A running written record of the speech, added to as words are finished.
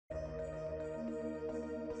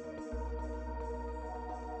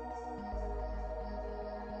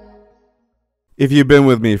If you've been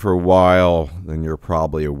with me for a while, then you're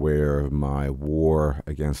probably aware of my war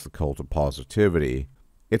against the cult of positivity.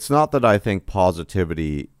 It's not that I think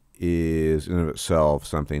positivity is in and of itself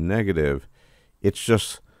something negative. It's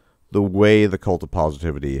just the way the cult of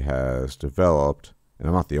positivity has developed, and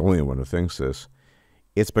I'm not the only one who thinks this,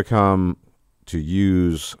 it's become, to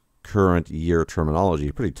use current year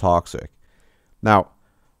terminology, pretty toxic. Now,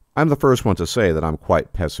 I'm the first one to say that I'm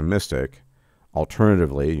quite pessimistic.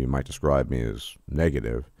 Alternatively, you might describe me as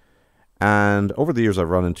negative. And over the years, I've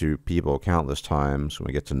run into people countless times when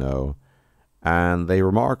we get to know, and they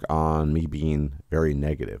remark on me being very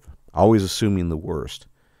negative, always assuming the worst.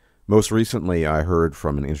 Most recently, I heard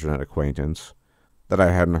from an internet acquaintance that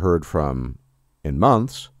I hadn't heard from in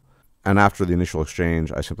months, and after the initial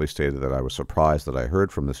exchange, I simply stated that I was surprised that I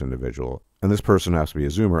heard from this individual. And this person has to be a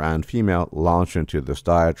Zoomer and female, launched into this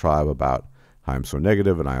diatribe about how I'm so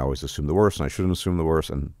negative and I always assume the worst and I shouldn't assume the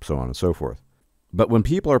worst, and so on and so forth. But when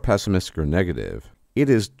people are pessimistic or negative,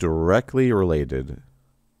 it is directly related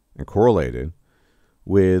and correlated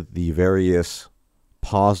with the various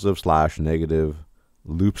positive/negative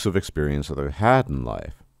loops of experience that I've had in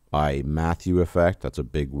life. Matthew effect, that's a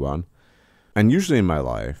big one. And usually in my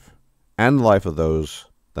life, and the life of those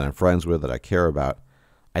that I'm friends with, that I care about,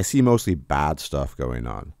 I see mostly bad stuff going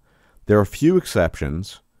on. There are a few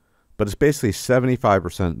exceptions, but it's basically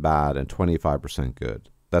 75% bad and 25% good.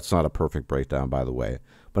 That's not a perfect breakdown, by the way.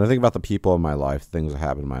 But I think about the people in my life, things that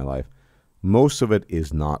happen in my life, most of it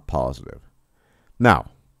is not positive. Now,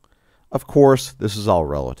 of course, this is all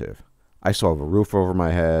relative. I still have a roof over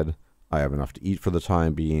my head. I have enough to eat for the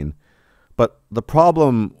time being. But the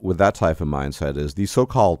problem with that type of mindset is these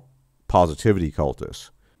so-called positivity cultists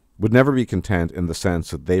would never be content in the sense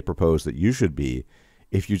that they propose that you should be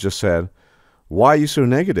if you just said, why are you so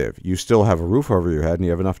negative? You still have a roof over your head and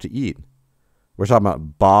you have enough to eat. We're talking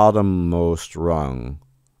about bottommost rung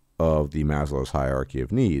of the Maslow's hierarchy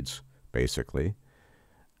of needs, basically.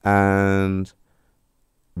 And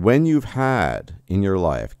when you've had in your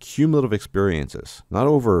life cumulative experiences, not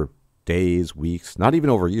over days, weeks, not even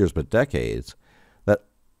over years, but decades, that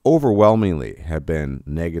overwhelmingly have been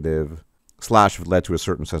negative / have led to a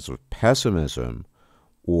certain sense of pessimism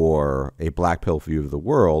or a black pill view of the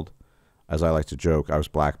world. As I like to joke, I was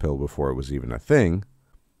black pill before it was even a thing.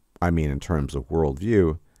 I mean, in terms of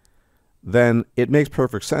worldview. Then it makes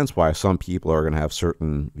perfect sense why some people are going to have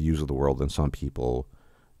certain views of the world and some people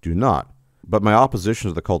do not. But my opposition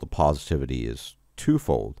to the cult of positivity is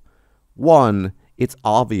twofold. One, it's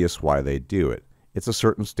obvious why they do it. It's a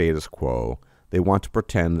certain status quo. They want to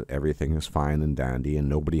pretend that everything is fine and dandy and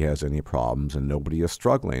nobody has any problems and nobody is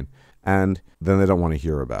struggling. And then they don't want to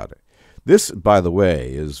hear about it. This, by the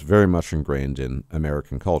way, is very much ingrained in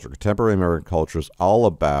American culture. Contemporary American culture is all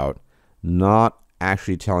about not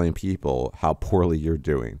actually telling people how poorly you're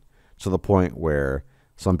doing, to the point where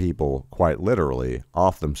some people quite literally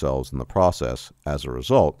off themselves in the process as a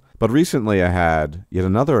result. But recently I had yet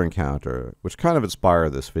another encounter which kind of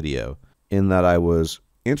inspired this video, in that I was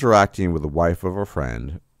interacting with the wife of a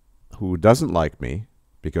friend who doesn't like me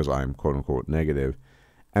because I'm quote-unquote negative,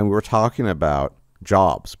 and we were talking about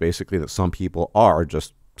jobs, basically, that some people are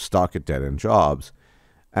just stuck at dead-end jobs.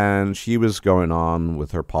 And she was going on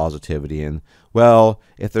with her positivity and, well,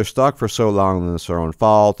 if they're stuck for so long, then it's their own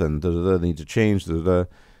fault, and they need to change. I'm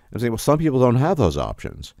saying, well, some people don't have those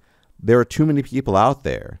options. There are too many people out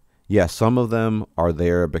there. Yes, some of them are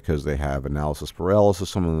there because they have analysis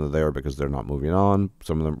paralysis. Some of them are there because they're not moving on.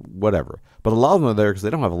 Some of them, whatever. But a lot of them are there because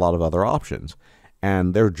they don't have a lot of other options.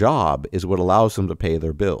 And their job is what allows them to pay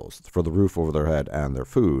their bills for the roof over their head and their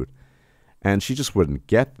food. And she just wouldn't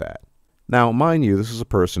get that. Now, mind you, this is a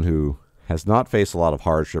person who has not faced a lot of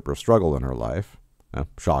hardship or struggle in her life.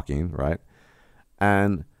 Shocking, right?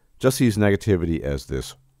 And just sees negativity as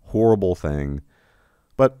this horrible thing.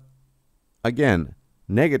 But again,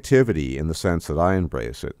 negativity, in the sense that I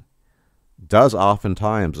embrace it, does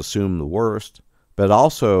oftentimes assume the worst, but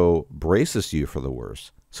also braces you for the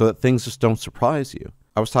worst, so that things just don't surprise you.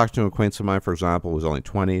 I was talking to an acquaintance of mine, for example, who was only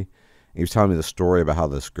 20, and he was telling me the story about how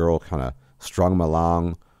this girl kind of strung him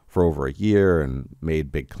along for over a year and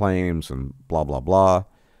made big claims and blah, blah, blah.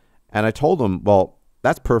 And I told him, well,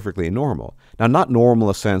 that's perfectly normal. Now, not normal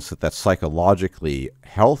in the sense that that's psychologically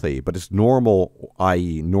healthy, but it's normal,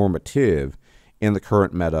 i.e. normative, in the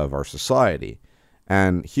current meta of our society.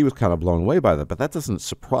 And he was kind of blown away by that, but that doesn't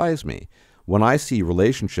surprise me. When I see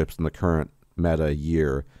relationships in the current meta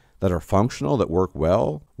year that are functional, that work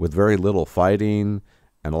well, with very little fighting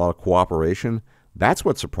and a lot of cooperation, that's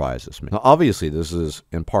what surprises me. Now, obviously, this is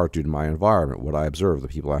in part due to my environment, what I observe, the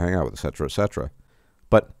people I hang out with, etc., etc.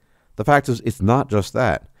 But the fact is, it's not just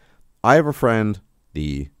that. I have a friend,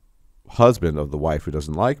 the husband of the wife who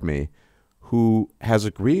doesn't like me, who has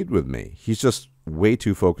agreed with me. He's just way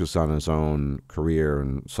too focused on his own career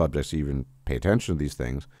and subjects to even pay attention to these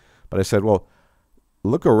things. But I said, well,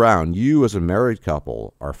 look around. You as a married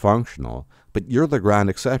couple are functional, but you're the grand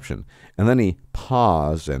exception. And then he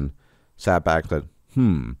paused and sat back and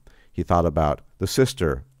said, He thought about the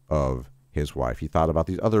sister of his wife. He thought about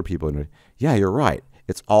these other people. And yeah, you're right.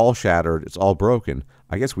 It's all shattered. It's all broken.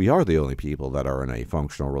 I guess we are the only people that are in a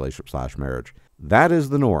functional relationship / marriage. That is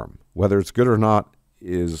the norm. Whether it's good or not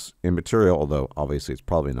is immaterial, although obviously it's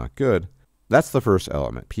probably not good. That's the first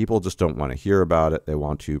element. People just don't want to hear about it. They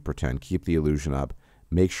want to pretend, keep the illusion up,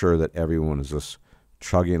 make sure that everyone is just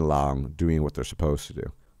chugging along, doing what they're supposed to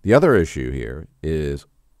do. The other issue here is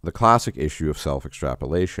the classic issue of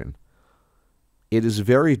self-extrapolation. It is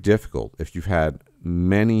very difficult if you've had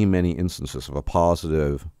many, many instances of a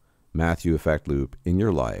positive Matthew effect loop in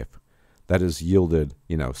your life that has yielded,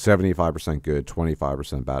 75% good,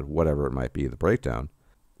 25% bad, whatever it might be, the breakdown,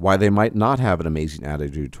 why they might not have an amazing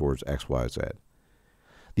attitude towards X, Y, Z.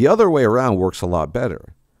 The other way around works a lot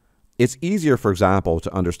better. It's easier, for example,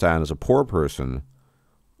 to understand as a poor person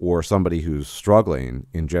or somebody who's struggling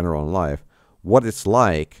in general in life what it's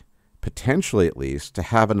like, potentially at least, to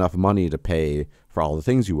have enough money to pay for all the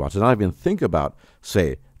things you want, to not even think about,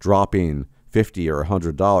 say, dropping $50 or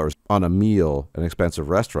 $100 on a meal at an expensive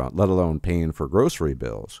restaurant, let alone paying for grocery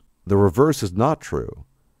bills. The reverse is not true,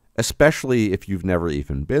 especially if you've never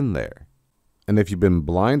even been there. And if you've been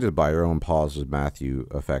blinded by your own positive Matthew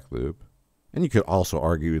effect loop, and you could also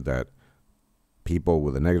argue that people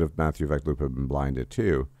with a negative Matthew effect loop have been blinded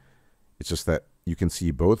too, it's just that you can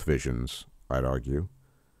see both visions, I'd argue,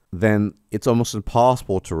 then it's almost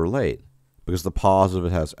impossible to relate because the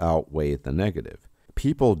positive has outweighed the negative.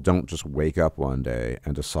 People don't just wake up one day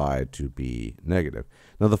and decide to be negative.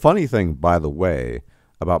 Now, the funny thing, by the way,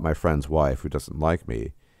 about my friend's wife who doesn't like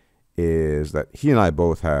me is that he and I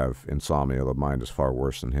both have insomnia, although mine is far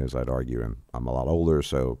worse than his, I'd argue, and I'm a lot older,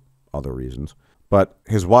 so other reasons. But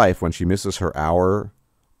his wife, when she misses her hour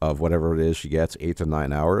of whatever it is she gets, 8 to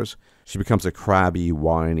 9 hours, she becomes a crabby,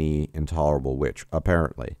 whiny, intolerable witch,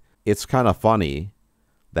 apparently. It's kind of funny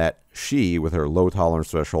that she, with her low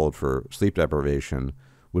tolerance threshold for sleep deprivation,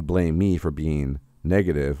 would blame me for being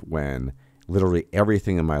negative when literally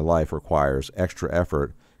everything in my life requires extra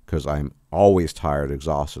effort because I'm always tired,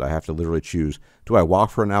 exhausted. I have to literally choose, do I walk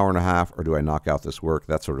for an hour and a half or do I knock out this work,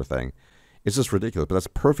 that sort of thing. It's just ridiculous, but that's a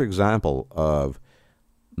perfect example of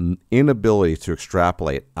inability to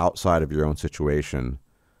extrapolate outside of your own situation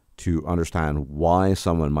to understand why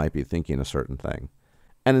someone might be thinking a certain thing.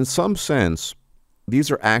 And in some sense,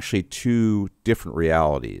 these are actually two different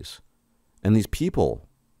realities. And these people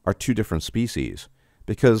are two different species.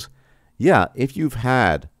 Because, yeah, if you've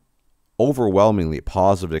had overwhelmingly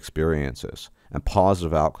positive experiences and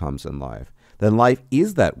positive outcomes in life, then life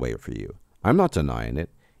is that way for you. I'm not denying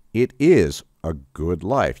it. It is a good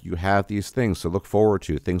life. You have these things to look forward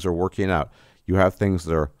to. Things are working out. You have things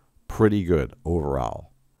that are pretty good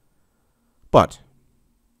overall. But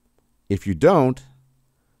if you don't,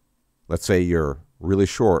 let's say you're really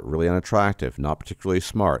short, really unattractive, not particularly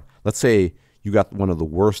smart. Let's say you got one of the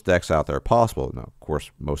worst decks out there possible. Now, of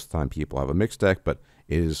course, most of the time people have a mixed deck, but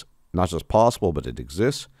it is not just possible, but it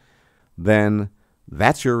exists. Then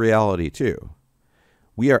that's your reality too.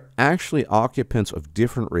 We are actually occupants of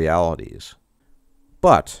different realities.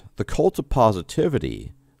 But the cult of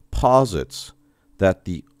positivity posits that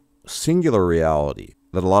the singular reality,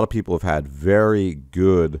 that a lot of people have had very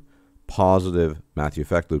good positive Matthew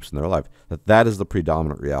effect loops in their life, that is the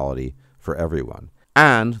predominant reality for everyone.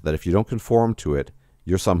 And that if you don't conform to it,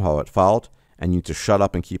 you're somehow at fault and you need to shut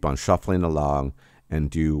up and keep on shuffling along and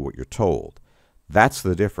do what you're told. That's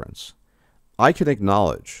the difference. I can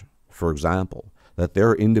acknowledge, for example, that there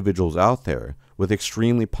are individuals out there with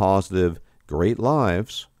extremely positive, great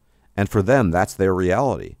lives, and for them, that's their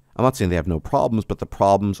reality. I'm not saying they have no problems, but the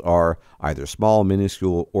problems are either small,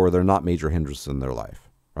 minuscule, or they're not major hindrances in their life,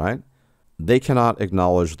 right? They cannot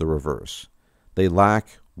acknowledge the reverse. They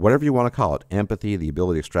lack, whatever you want to call it, empathy, the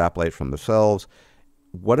ability to extrapolate from themselves,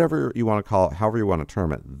 whatever you want to call it, however you want to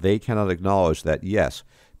term it. They cannot acknowledge that, yes,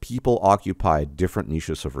 people occupy different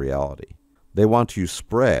niches of reality. They want to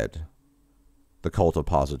spread the cult of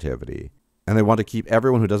positivity, and they want to keep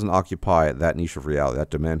everyone who doesn't occupy that niche of reality, that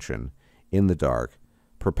dimension, in the dark,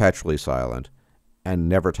 perpetually silent, and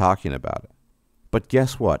never talking about it. But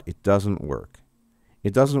guess what? It doesn't work.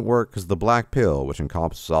 It doesn't work because the black pill, which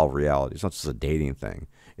encompasses all reality, it's not just a dating thing,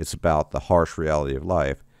 it's about the harsh reality of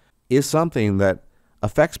life, is something that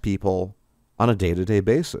affects people on a day-to-day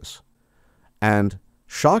basis. And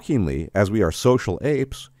Shockingly, as we are social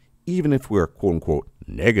apes, even if we're quote-unquote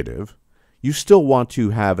negative, you still want to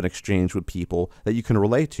have an exchange with people that you can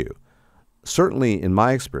relate to. Certainly, in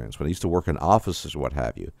my experience, when I used to work in offices or what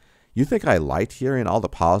have you, you think I liked hearing all the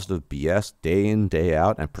positive BS day in, day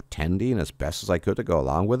out and pretending as best as I could to go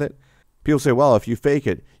along with it? People say, well, if you fake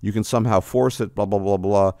it, you can somehow force it, blah, blah, blah,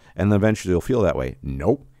 blah, and then eventually you'll feel that way.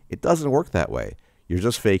 Nope, it doesn't work that way. You're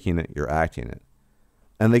just faking it, you're acting it.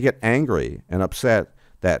 And they get angry and upset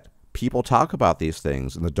that people talk about these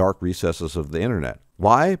things in the dark recesses of the internet.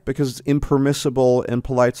 Why? Because it's impermissible in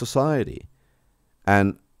polite society.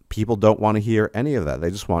 And people don't want to hear any of that.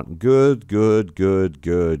 They just want good, good, good,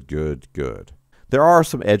 good, good, good. There are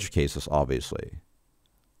some edge cases, obviously.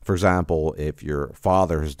 For example, if your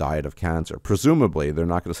father has died of cancer, presumably they're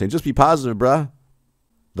not going to say, just be positive, bruh.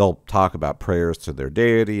 They'll talk about prayers to their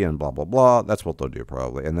deity and blah, blah, blah. That's what they'll do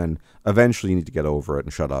probably. And then eventually you need to get over it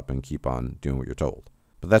and shut up and keep on doing what you're told.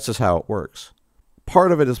 But that's just how it works.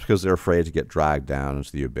 Part of it is because they're afraid to get dragged down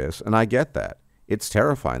into the abyss, and I get that. It's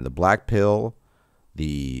terrifying. The black pill,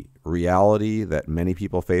 the reality that many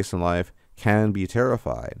people face in life can be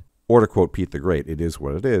terrifying. Or to quote Pete the Great, it is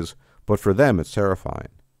what it is, but for them it's terrifying.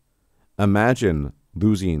 Imagine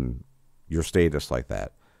losing your status like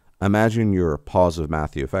that. Imagine your positive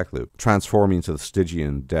Matthew effect loop transforming to the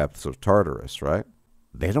Stygian depths of Tartarus, right?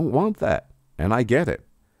 They don't want that, and I get it.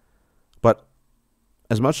 But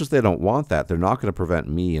as much as they don't want that, they're not going to prevent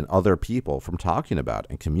me and other people from talking about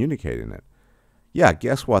it and communicating it. Yeah,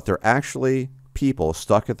 guess what? They're actually people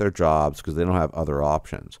stuck at their jobs because they don't have other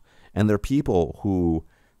options. And they're people who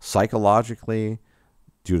psychologically,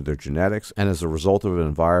 due to their genetics and as a result of an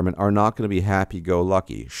environment, are not going to be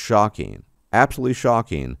happy-go-lucky. Shocking. Absolutely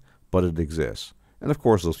shocking, but it exists. And of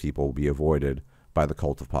course, those people will be avoided by the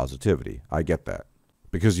cult of positivity. I get that.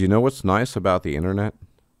 Because you know what's nice about the internet?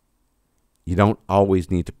 You don't always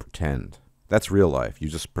need to pretend. That's real life. You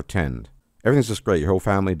just pretend. Everything's just great. Your whole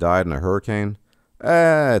family died in a hurricane.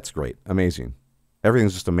 It's great. Amazing.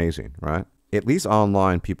 Everything's just amazing, right? At least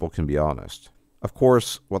online, people can be honest. Of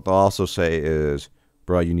course, what they'll also say is,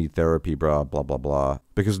 bruh, you need therapy, bruh, blah, blah, blah.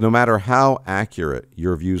 Because no matter how accurate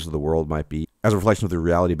your views of the world might be, as a reflection of the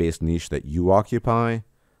reality-based niche that you occupy,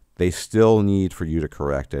 they still need for you to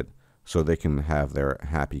correct it so they can have their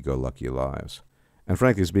happy-go-lucky lives. And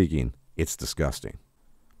frankly speaking, it's disgusting.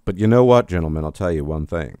 But you know what, gentlemen? I'll tell you one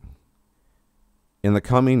thing. In the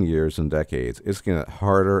coming years and decades, it's going to get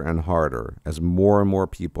harder and harder as more and more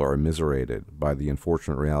people are immiserated by the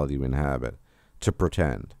unfortunate reality we inhabit to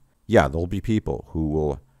pretend. Yeah, there'll be people who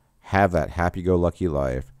will have that happy-go-lucky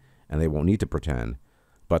life and they won't need to pretend.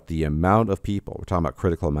 But the amount of people, we're talking about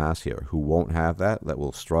critical mass here, who won't have that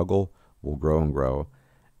will struggle, will grow and grow.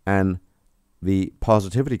 And the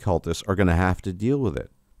positivity cultists are going to have to deal with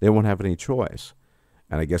it. They won't have any choice.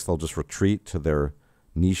 And I guess they'll just retreat to their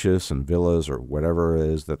niches and villas or whatever it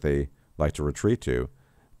is that they like to retreat to.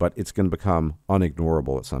 But it's going to become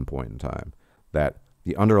unignorable at some point in time. That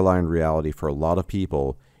the underlying reality for a lot of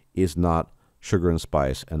people is not sugar and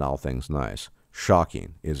spice and all things nice.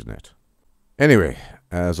 Shocking, isn't it? Anyway,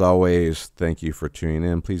 as always, thank you for tuning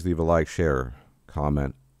in. Please leave a like, share,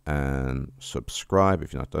 comment, and subscribe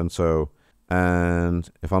if you've not done so.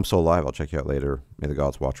 And if I'm still alive, I'll check you out later. May the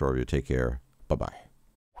gods watch over you. Take care. Bye-bye.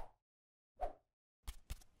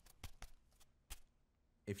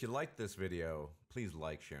 If you liked this video, please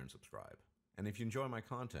like, share, and subscribe. And if you enjoy my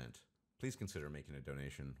content, please consider making a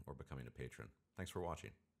donation or becoming a patron. Thanks for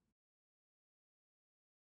watching.